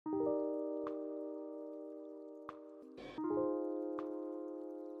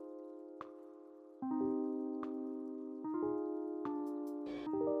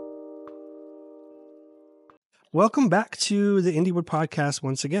Welcome back to the Indiewood podcast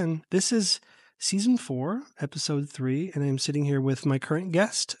once again. This is season 4, episode 3, and I'm sitting here with my current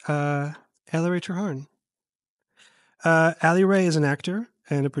guest, Allie Rae Treharne. Allie Rae is an actor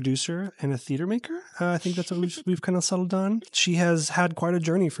and a producer and a theater maker. I think that's what we've kind of settled on. She has had quite a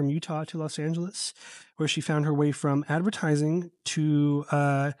journey from Utah to Los Angeles, where she found her way from advertising to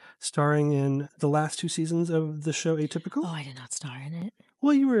starring in the last 2 seasons of the show Atypical. Oh, I did not star in it.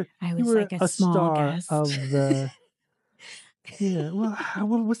 Well, you were like a small star guest. of the. Yeah. Well,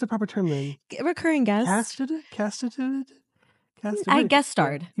 what's the proper term then? Recurring guest. Casted. I guest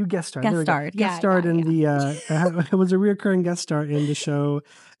starred. You guest starred. Guest There we starred. go. Guest starred in the. Was a reoccurring guest star in the show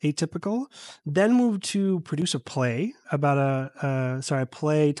Atypical. Then moved to produce a play about a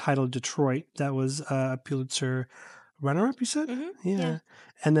play titled Detroit. That was a Pulitzer runner-up. You said. Mm-hmm. Yeah.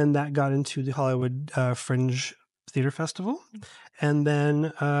 And then that got into the Hollywood Fringe Theater Festival, and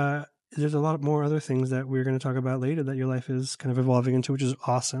then. There's a lot more other things that we're going to talk about later that your life is kind of evolving into, which is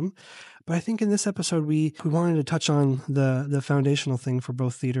awesome. But I think in this episode, we wanted to touch on the foundational thing for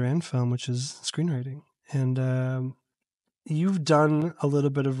both theater and film, which is screenwriting. And you've done a little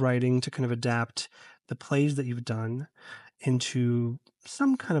bit of writing to kind of adapt the plays that you've done into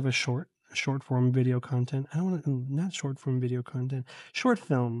some kind of a short form video content. Not short form video content, short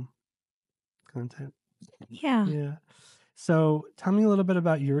film content. Yeah. Yeah. So tell me a little bit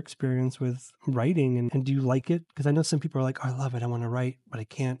about your experience with writing and do you like it? Because I know some people are like, oh, I love it. I want to write, but I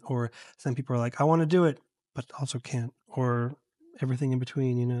can't. Or some people are like, I want to do it, but also can't. Or everything in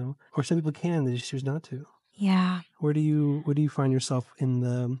between, you know? Or some people can, they just choose not to. Yeah. Where do you find yourself in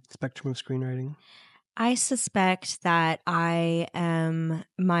the spectrum of screenwriting? I suspect that my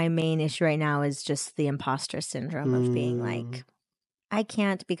main issue right now is just the imposter syndrome of being like, I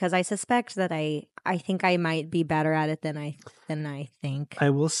can't, because I suspect that I think I might be better at it than I think.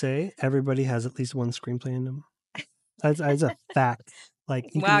 I will say everybody has at least one screenplay in them. That's a fact.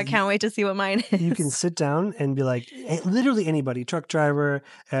 Like, I can't wait to see what mine is. You can sit down and be like, literally anybody, truck driver,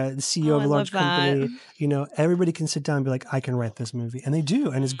 the CEO of a large company, you know, everybody can sit down and be like, I can write this movie. And they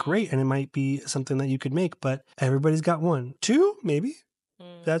do. And it's great. And it might be something that you could make, but everybody's got one. 2, maybe.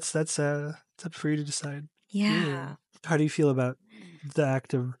 That's up for you to decide. Yeah. How do you feel about the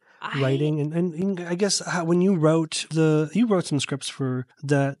act of writing? And I guess when you wrote some scripts for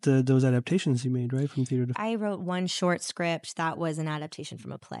those adaptations you made, right? From theater to I wrote one short script that was an adaptation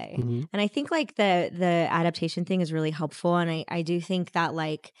from a play. Mm-hmm. And I think like the adaptation thing is really helpful. And I do think that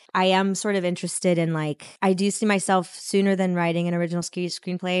like I am sort of interested in like, I do see myself sooner than writing an original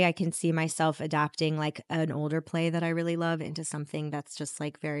screenplay. I can see myself adapting like an older play that I really love into something that's just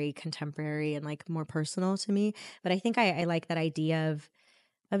like very contemporary and like more personal to me. But I think I like that idea of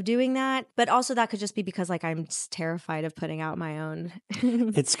doing that, but also that could just be because like I'm terrified of putting out my own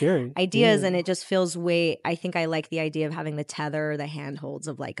it's scary ideas, and it just feels I think I like the idea of having the tether, the handholds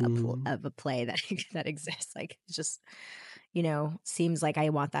of like of a play that exists. Like it's just, you know, seems like I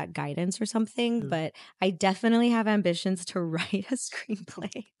want that guidance or something, but I definitely have ambitions to write a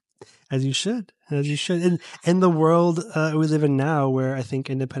screenplay. As you should. In the world we live in now, where I think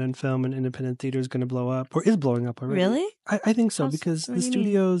independent film and independent theater is going to blow up, or is blowing up already. Really? I think so, because the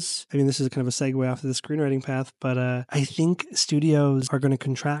studios, I mean, this is kind of a segue off of the screenwriting path, but I think studios are going to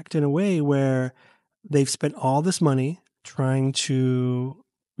contract in a way where they've spent all this money trying to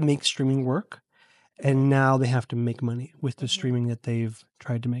make streaming work, and now they have to make money with the streaming that they've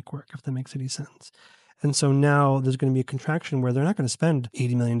tried to make work, if that makes any sense. And so now there's going to be a contraction where they're not going to spend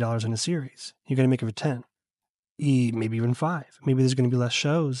 $80 million in a series. You're going to make it 10, maybe even 5. Maybe there's going to be less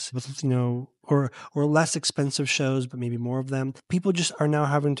shows, you know, or less expensive shows, but maybe more of them. People just are now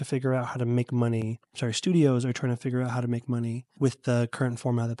having to figure out how to make money. Studios are trying to figure out how to make money with the current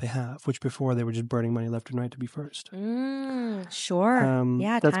format that they have, which before they were just burning money left and right to be first. Sure.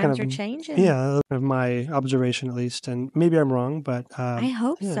 Yeah, that's times kind are changing. Yeah, that's kind of my observation, at least. And maybe I'm wrong, but I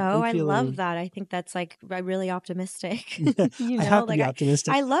hope so. I love that. I think that's like really optimistic. You know, I have to be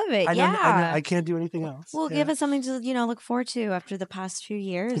optimistic. I love it. I can't do anything else. Well, give us something to, you know, look forward to after the past few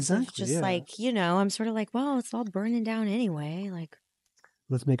years. Exactly. Just like, you know, I'm sort of like, well, it's all burning down anyway. Like,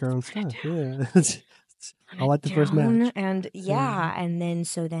 let's make our own stuff. Yeah. I like the first match. And and then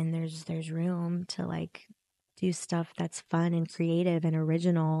there's room to like do stuff that's fun and creative and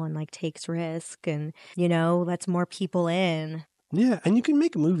original and like takes risk and, you know, lets more people in. Yeah, and you can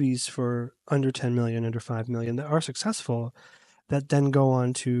make movies for under 10 million, under 5 million that are successful, that then go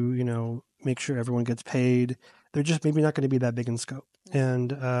on to, you know, make sure everyone gets paid. They're just maybe not going to be that big in scope.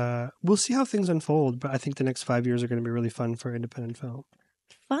 And we'll see how things unfold, but I think the next 5 years are going to be really fun for independent film.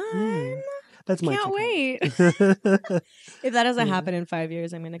 Fun? That's my Can't wait. kicker. If that doesn't happen in 5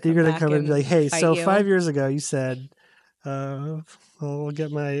 years, I'm going to come You're gonna back come and be like, "Hey, fight so you. 5 years ago, you said, I'll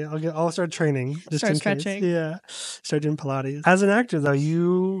start training just Start in stretching. case." Yeah, start doing Pilates. As an actor, though,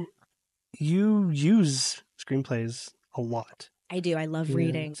 you use screenplays a lot. I do. I love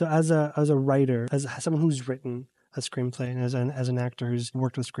reading. So as a writer, as someone who's written a screenplay, and as an actor who's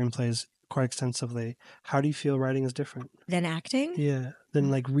worked with screenplays quite extensively, how do you feel writing is different? Than acting? Yeah,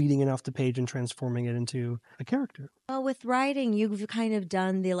 than like reading it off the page and transforming it into a character. Well, with writing, you've kind of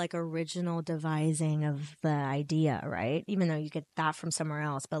done the like original devising of the idea, right? Even though you get that from somewhere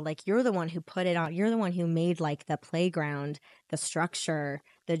else, but like you're the one who put it on, you're the one who made like the playground, the structure,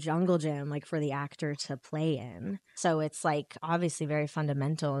 the jungle gym, like for the actor to play in. So it's like obviously very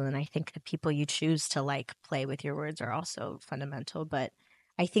fundamental. And I think the people you choose to like play with your words are also fundamental. But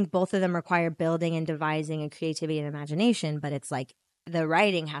I think both of them require building and devising and creativity and imagination, but it's like the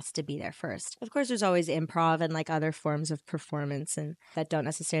writing has to be there first. Of course, there's always improv and like other forms of performance and that don't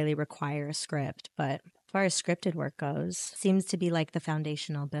necessarily require a script. But as far as scripted work goes, seems to be like the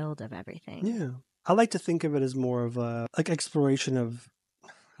foundational build of everything. Yeah. I like to think of it as more of a like exploration of, I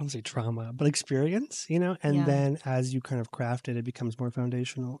don't say trauma, but experience, and then as you kind of craft it, it becomes more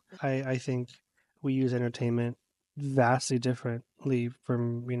foundational. I think we use entertainment vastly differently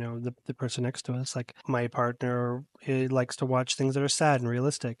from, the person next to us. Like my partner likes to watch things that are sad and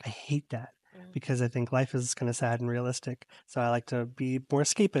realistic. I hate that because I think life is kind of sad and realistic. So I like to be more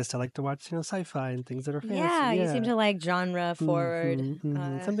escapist. I like to watch, sci-fi and things that are fantasy. Yeah, you seem to like genre forward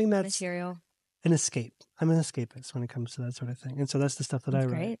Something that's material. An escape. I'm an escapist when it comes to that sort of thing. And so that's the stuff that I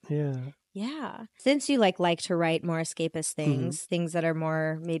write. Yeah. Yeah. Since you like to write more escapist things, things that are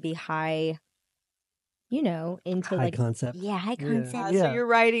more maybe high, into high like concept. Yeah, high Yeah. concept. Yeah. So your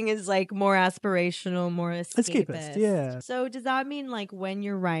writing is like more aspirational, more escapist. Yeah. So does that mean like when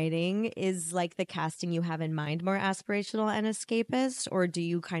you're writing, is like the casting you have in mind more aspirational and escapist, or do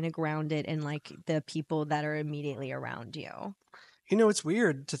you kind of ground it in like the people that are immediately around you? It's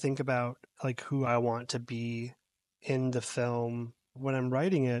weird to think about like who I want to be in the film when I'm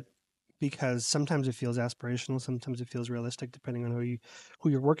writing it, because sometimes it feels aspirational, sometimes it feels realistic, depending on who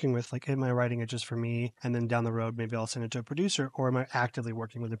you're working with. Like, am I writing it just for me, and then down the road maybe I'll send it to a producer, or am I actively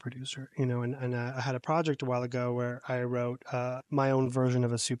working with a producer? And I had a project a while ago where I wrote my own version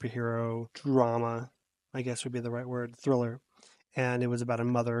of a superhero drama, I guess would be the right word, thriller, and it was about a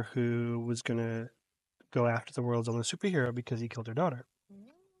mother who was going to go after the world's only superhero because he killed her daughter.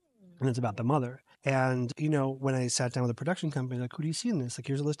 And it's about the mother. And, when I sat down with a production company, like, who do you see in this? Like,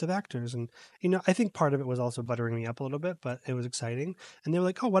 here's a list of actors. And, I think part of it was also buttering me up a little bit, but it was exciting. And they were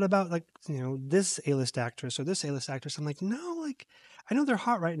like, oh, what about like, this A-list actress or this A-list actress? I'm like, no, like, I know they're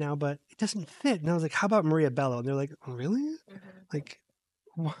hot right now, but it doesn't fit. And I was like, how about Maria Bello? And they're like, oh, really? Like,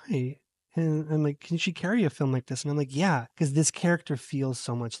 why? And I'm like, can she carry a film like this? And I'm like, yeah, because this character feels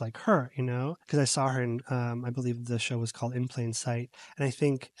so much like her, because I saw her in, I believe the show was called In Plain Sight. And I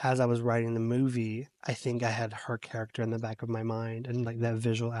think as I was writing the movie, I think I had her character in the back of my mind and like that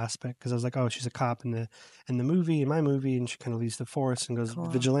visual aspect. Because I was like, oh, she's a cop in the movie, in my movie, and she kind of leaves the force and goes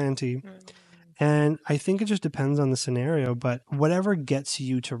vigilante. And I think it just depends on the scenario, but whatever gets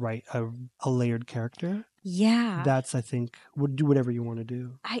you to write a layered character, that's, I think, would do whatever you want to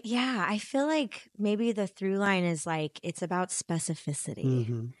do. I feel like maybe the through line is like it's about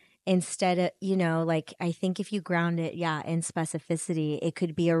specificity. Instead of, like I think if you ground it, in specificity, it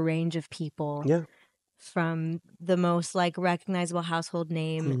could be a range of people. Yeah. From the most like recognizable household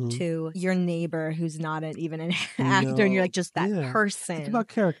name to your neighbor who's not even an actor, and you're like just that person. It's about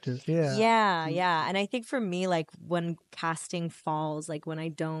characters. Yeah. And I think for me, like when casting falls, like when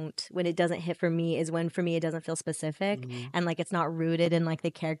it doesn't hit for me is when for me it doesn't feel specific and like it's not rooted in like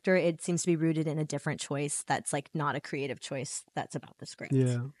the character. It seems to be rooted in a different choice that's like not a creative choice that's about the script.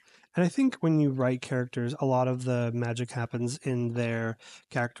 Yeah. And I think when you write characters, a lot of the magic happens in their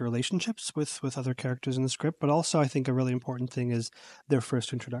character relationships with other characters in the script. But also, I think a really important thing is their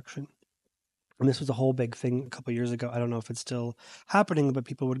first introduction. And this was a whole big thing a couple of years ago. I don't know if it's still happening, but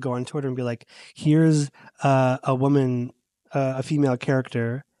people would go on Twitter and be like, here's a woman, a female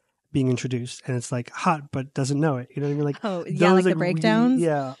character being introduced, and it's like hot but doesn't know it. You know what I mean? Like, like the breakdowns.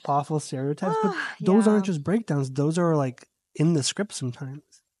 Really, awful stereotypes. But those aren't just breakdowns. Those are like in the script sometimes.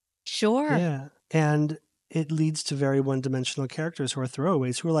 Sure. Yeah. And it leads to very one-dimensional characters who are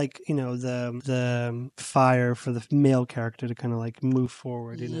throwaways, who are like, the fire for the male character to kind of like move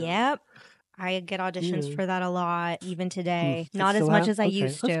forward. Yep. I get auditions for that a lot, even today. Not as much as I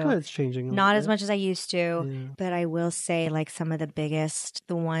used to. That's good. It's changing. Not as much as I used to. But I will say, like, some of the biggest,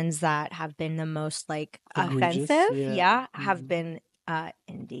 the ones that have been the most, like, Egregious, offensive, have been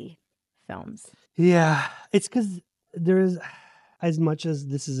indie films. Yeah, it's because there's, as much as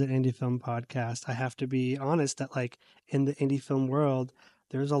this is an indie film podcast, I have to be honest that like in the indie film world,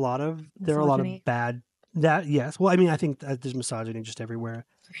 there are a lot Misogyny. of bad that yes. Well, I mean, I think that there's misogyny just everywhere,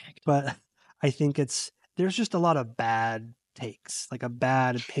 but I think there's just a lot of bad takes, like a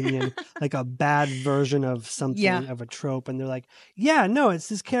bad opinion, like a bad version of something of a trope, and they're like, yeah, no, it's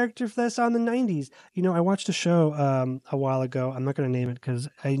this character that's on the '90s. You know, I watched a show a while ago. I'm not going to name it because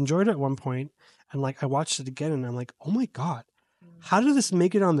I enjoyed it at one point, and like I watched it again, and I'm like, oh my god, how did this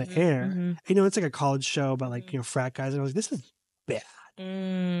make it on the air? Mm-hmm. You know, it's like a college show about like frat guys, and I was like, this is bad.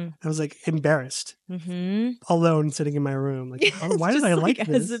 I was like embarrassed, alone, sitting in my room, like, why did I like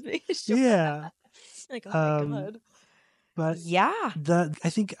this? Yeah. Like, oh my God. But yeah. I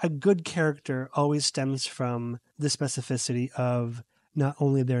think a good character always stems from the specificity of not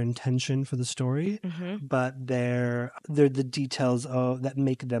only their intention for the story, but they're the details that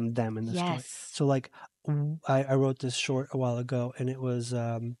make them in the story. So like I wrote this short a while ago, and it was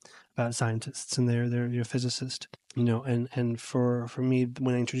about scientists, and they're physicists, you know, and for me,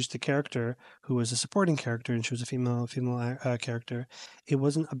 when I introduced the character who was a supporting character, and she was a female character, it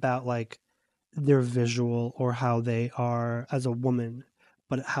wasn't about like their visual or how they are as a woman,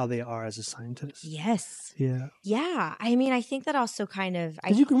 but how they are as a scientist. Yes. Yeah. Yeah. I mean, I think that also kind of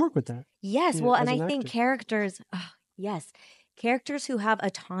Because you can work with that. Yes. Yeah, Well, as and I an think actor. characters, yes, characters who have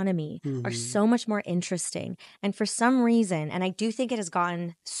autonomy are so much more interesting. And for some reason, and I do think it has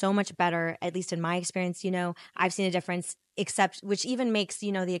gotten so much better, at least in my experience, you know, I've seen a difference, except which even makes,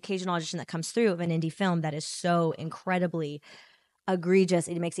 you know, the occasional audition that comes through of an indie film that is so incredibly egregious.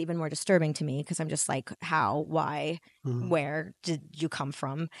 It makes it even more disturbing to me because I'm just like, how, why, where did you come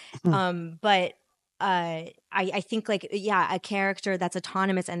from? But I think like, yeah, a character that's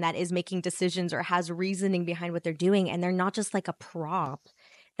autonomous and that is making decisions or has reasoning behind what they're doing, and they're not just like a prop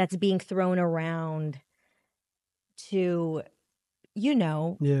that's being thrown around to, you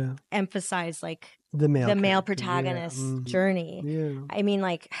know, Yeah. emphasize like The male character. protagonist's journey. Yeah. I mean,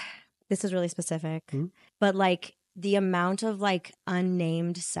 like, this is really specific, but like the amount of like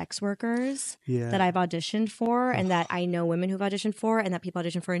unnamed sex workers that I've auditioned for and that I know women who've auditioned for and that people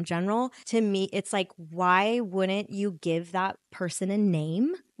audition for in general, to me, it's like, why wouldn't you give that person a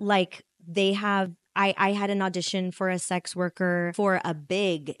name? Like they have. I had an audition for a sex worker for a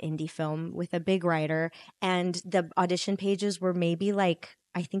big indie film with a big writer, and the audition pages were maybe like,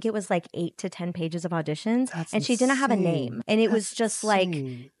 I think it was like 8 to 10 pages of auditions. And she didn't have a name. And it was just like,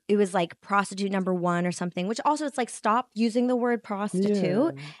 it was like prostitute number 1 or something, which also it's like, stop using the word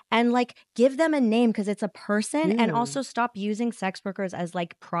prostitute and like give them a name because it's a person. And also stop using sex workers as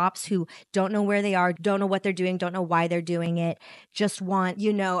like props who don't know where they are, don't know what they're doing, don't know why they're doing it, just want,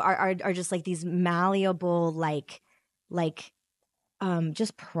 you know, are just like these malleable,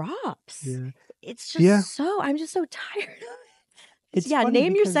 just props. It's just so, I'm just so tired of it. It's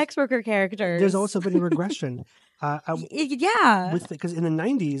name your sex worker characters. There's also been a regression. Because in the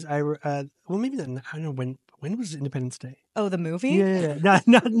 '90s, well, maybe I don't know when was Independence Day. Oh, the movie? Yeah,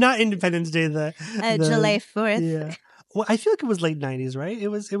 not Independence Day. The July 4th. Yeah. Well, I feel like it was late '90s, right? It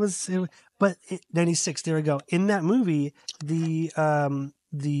was, but '96. There we go. In that movie, the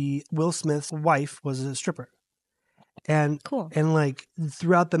Will Smith's wife was a stripper. And cool. And like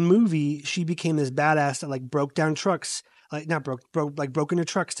throughout the movie, she became this badass that like broke down trucks, like not broke into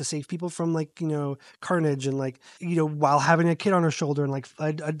trucks to save people from like, you know, carnage, and like, you know, while having a kid on her shoulder, and like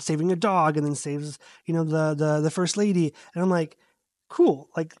saving a dog, and then saves, you know, the first lady. And I'm like, cool,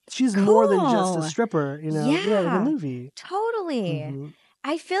 like she's more than just a stripper, you know. Yeah, in the movie. Totally.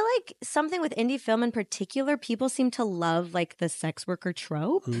 I feel like something with indie film in particular, people seem to love like the sex worker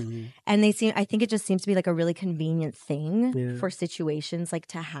trope. And I think it just seems to be like a really convenient thing for situations like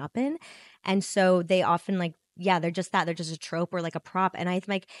to happen. And so they often like, they're just that. They're just a trope or like a prop. And I'm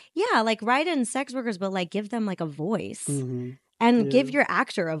like, like write in sex workers, but like give them like a voice. And give your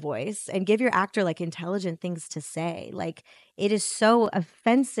actor a voice, and give your actor like intelligent things to say. Like, it is so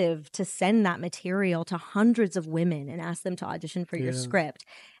offensive to send that material to hundreds of women and ask them to audition for your script.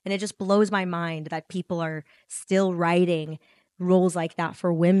 And it just blows my mind that people are still writing roles like that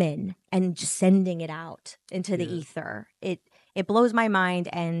for women and just sending it out into the ether. It blows my mind,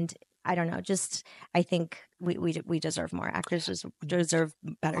 and I don't know. Just I think we deserve more. Actors just deserve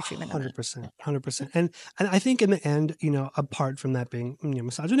better treatment. 100%. And I think in the end, you know, apart from that being, you know,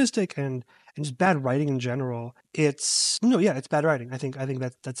 misogynistic and just bad writing in general, it's it's bad writing. I think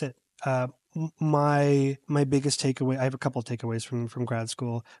that's it. My biggest takeaway, I have a couple of takeaways from grad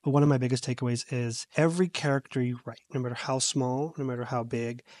school, but one of my biggest takeaways is every character you write, no matter how small, no matter how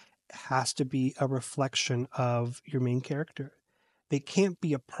big, has to be a reflection of your main character. they can't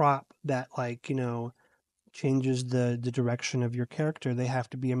be a prop that like, changes the direction of your character. They have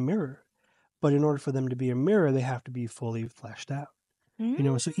to be a mirror. But in order for them to be a mirror, they have to be fully fleshed out.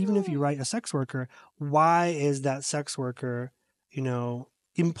 So even if you write a sex worker, why is that sex worker,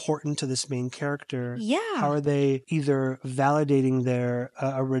 important to this main character? Yeah. How are they either validating their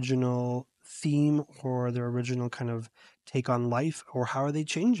original theme or their original kind of take on life, or how are they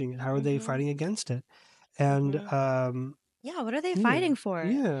changing it? How are they fighting against it? And yeah, what are they fighting for?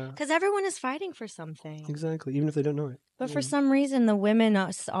 Yeah, Because everyone is fighting for something. exactly. Even if they don't know it. But for some reason, the women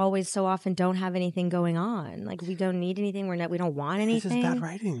always so often don't have anything going on. Like, we don't need anything. We don't want anything. This is bad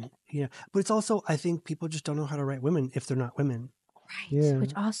writing. Yeah. But it's also, I think people just don't know how to write women if they're not women. Right. Yeah.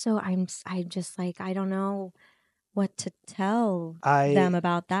 Which also, I'm just like, I don't know what to tell them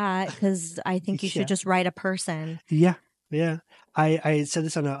about that, because I think you should just write a person. Yeah. Yeah. I said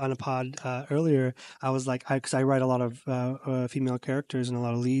this on a pod earlier. I was like, because I write a lot of female characters, and a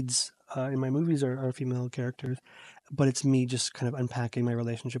lot of leads in my movies are female characters. But it's me just kind of unpacking my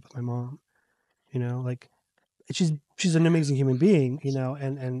relationship with my mom. Like, she's an amazing human being,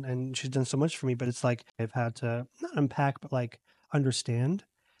 and she's done so much for me, but it's like I've had to not unpack, but like understand.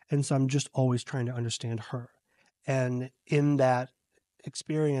 And so I'm just always trying to understand her. And in that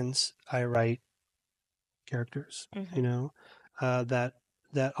experience, I write characters, that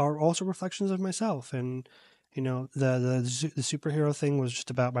are also reflections of myself. And the superhero thing was just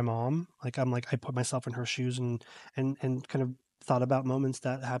about my mom. Like, I put myself in her shoes, and kind of thought about moments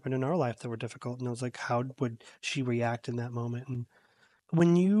that happened in our life that were difficult, and I was like, how would she react in that moment? And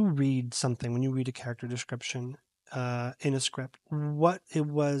when you read a character description in a script, what it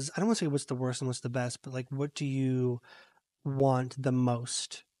was, I don't want to say what's the worst and what's the best, but like, what do you want the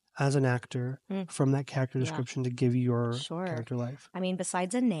most as an actor from that character description to give your character life? I mean,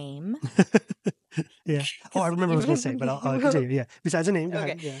 besides a name. Yeah. Oh, I remember what I was going to say, but I'll continue. Yeah. Besides a name. Go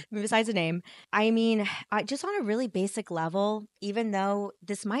ahead. Yeah. Besides a name. I mean, just on a really basic level, even though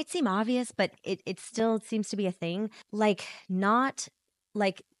this might seem obvious, but it still seems to be a thing. Like, not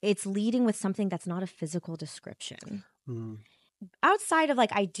like it's leading with something that's not a physical description. Outside of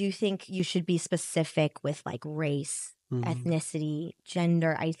like, I do think you should be specific with like race, ethnicity,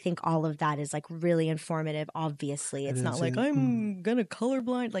 gender. I think all of that is like really informative. Obviously, it's not like I'm gonna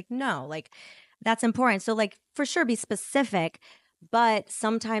colorblind. Like, no, like that's important. So like, for sure, be specific. But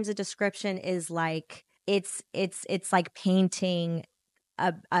sometimes a description is like it's like painting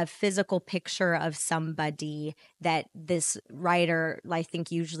a physical picture of somebody that this writer, I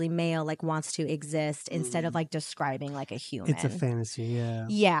think usually male, like wants to exist, instead of like describing like a human. It's a fantasy, yeah.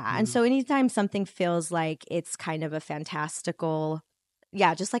 Yeah. And so anytime something feels like it's kind of a fantastical,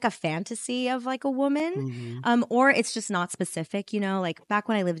 just like a fantasy of like a woman, or it's just not specific, like back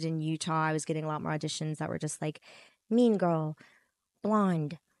when I lived in Utah, I was getting a lot more auditions that were just like mean girl,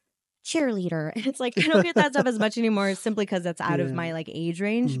 blonde, cheerleader. And it's like, I don't get that stuff as much anymore, simply because that's out of my like age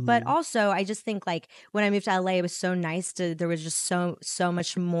range. But also, I just think like when I moved to LA, it was so nice there was just so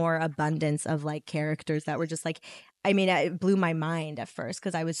much more abundance of like characters that were just like, I mean, it blew my mind at first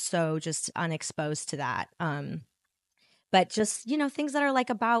because I was so just unexposed to that. But just, things that are like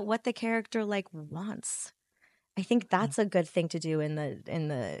about what the character like wants. I think that's a good thing to do in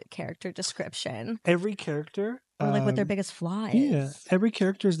the character description. Every character, or like what their biggest flaw is. Yeah, every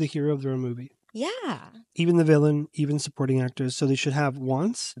character is the hero of their own movie. Yeah. Even the villain, even supporting actors. So they should have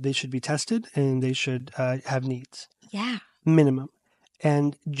wants, they should be tested, and they should have needs. Yeah. Minimum.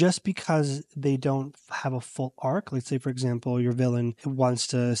 And just because they don't have a full arc, let's say, for example, your villain wants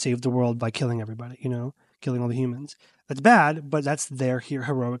to save the world by killing everybody, killing all the humans. That's bad, but that's their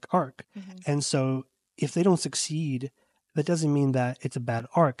heroic arc. And so if they don't succeed, that doesn't mean that it's a bad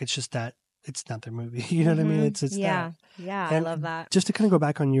arc. It's just that it's not their movie. You know what I mean? It's yeah. that. Yeah, And I love that. Just to kind of go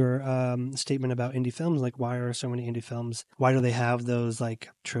back on your statement about indie films, like why are so many indie films? Why do they have those like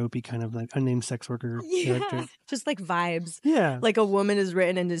tropey kind of like unnamed sex worker characters? Just like vibes. Yeah, like a woman is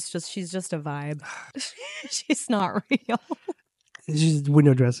written and she's just a vibe. She's not real. It's just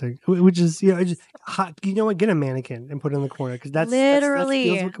window dressing, which is just hot. You know what? Get a mannequin and put it in the corner because that's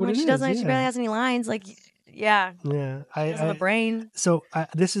literally that's when she doesn't. She barely has any lines. Like, yeah. She doesn't have a brain. So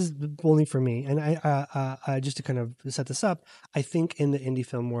this is only for me, and I just to kind of set this up. I think in the indie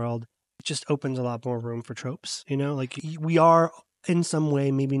film world, it just opens a lot more room for tropes. Like we are in some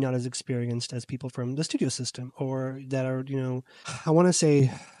way maybe not as experienced as people from the studio system, or that are I want to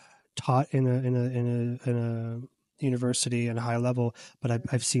say taught in a university at a high level, but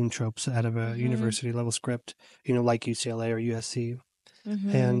I've seen tropes out of a university level script, like UCLA or USC.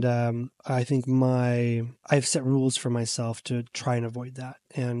 And I think I've set rules for myself to try and avoid that.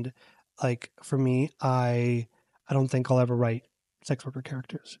 And like for me, I don't think I'll ever write sex worker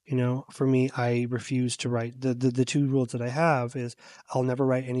characters. You know, for me, I refuse to write the two rules that I have is I'll never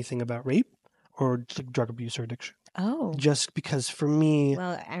write anything about rape or drug abuse or addiction. Oh. Just because for me,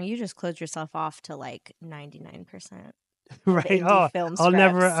 Well, I mean, you just closed yourself off to like 99%. right? Indie film I'll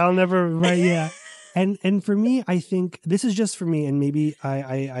scripts. never write. Yeah. And for me, I think this is just for me, and maybe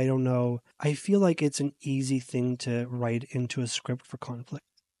I don't know. I feel like it's an easy thing to write into a script for conflict.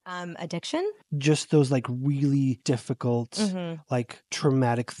 Addiction? Just those like really difficult, like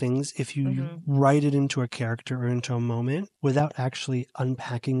traumatic things. If you write it into a character or into a moment without actually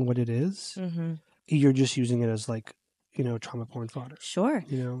unpacking what it is, you're just using it as like, you know, trauma porn fodder. Sure.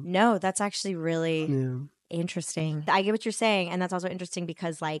 You know? No, that's actually really interesting. I get what you're saying. And that's also interesting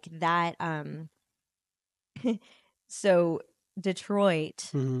because like that, so Detroit,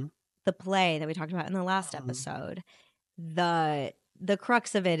 the play that we talked about in the last episode, the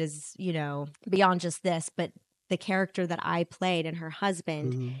crux of it is, you know, beyond just this, but the character that I played and her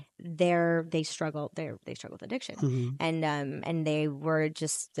husband, they struggle with addiction, and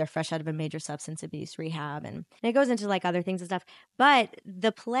they're fresh out of a major substance abuse rehab, and it goes into like other things and stuff. But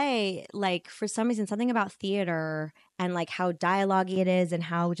the play, like for some reason, something about theater and like how dialogue-y it is and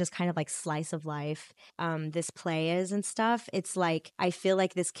how just kind of like slice of life this play is and stuff. It's like I feel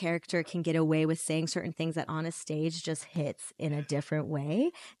like this character can get away with saying certain things that on a stage just hits in a different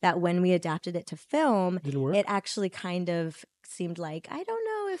way. That when we adapted it to film, it actually kind of seemed like, I don't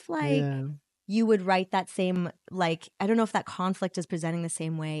know if like you would write that same, like, I don't know if that conflict is presenting the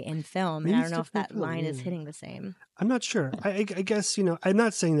same way in film. Maybe and I don't know if that line is hitting the same. I'm not sure. I guess, you know, I'm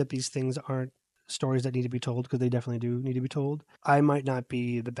not saying that these things aren't stories that need to be told, because they definitely do need to be told. I might not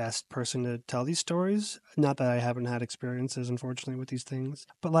be the best person to tell these stories. Not that I haven't had experiences, unfortunately, with these things.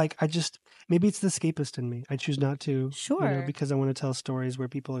 But like, maybe it's the escapist in me. I choose not to. Sure. You know, because I want to tell stories where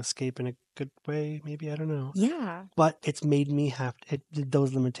people escape in a good way. Maybe, I don't know. Yeah. But it's made me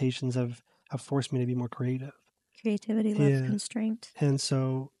those limitations have forced me to be more creative. Creativity loves constraint. And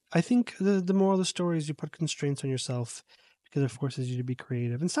so I think the moral of the story is you put constraints on yourself, because it forces you to be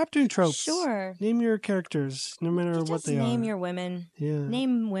creative. And stop doing tropes. Sure. Name your characters, no matter what they are. Name your women. Yeah.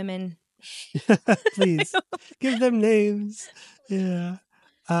 Name women. Please. Give them names. Yeah.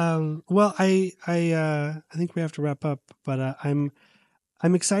 Well, I think we have to wrap up, but I'm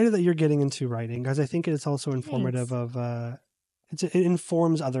excited that you're getting into writing, because I think it's also informative of it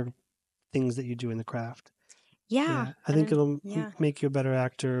informs other things that you do in the craft. Yeah. I think it'll make you a better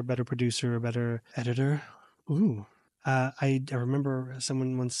actor, a better producer, a better editor. Ooh. I remember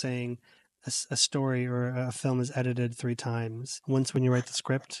someone once saying a story or a film is edited 3 times. Once when you write the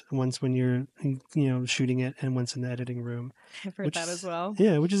script, once when you're, you know, shooting it, and once in the editing room. I've heard that as well.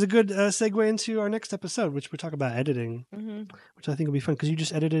 Yeah, which is a good segue into our next episode, which we talk about editing, which I think will be fun, because you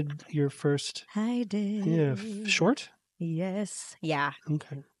just edited your first. I did. Yeah, short? Yes. Yeah.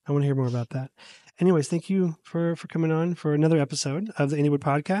 Okay. I want to hear more about that. Anyways, thank you for coming on for another episode of the Indiewood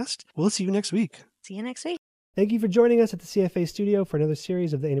Podcast. We'll see you next week. See you next week. Thank you for joining us at the CFA studio for another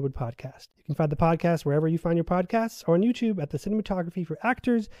series of the Indiewood Podcast. You can find the podcast wherever you find your podcasts, or on YouTube at the Cinematography for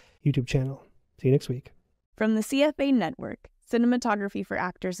Actors YouTube channel. See you next week. From the CFA network, Cinematography for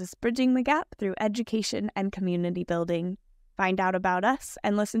Actors is bridging the gap through education and community building. Find out about us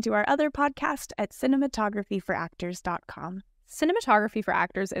and listen to our other podcast at cinematographyforactors.com. Cinematography for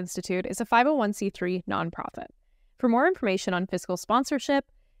Actors Institute is a 501c3 nonprofit. For more information on fiscal sponsorship,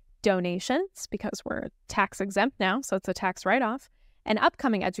 donations, because we're tax exempt now, so it's a tax write-off, and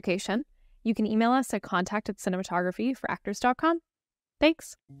upcoming education, you can email us at contact@cinematographyforactors.com.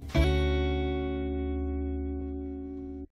 Thanks.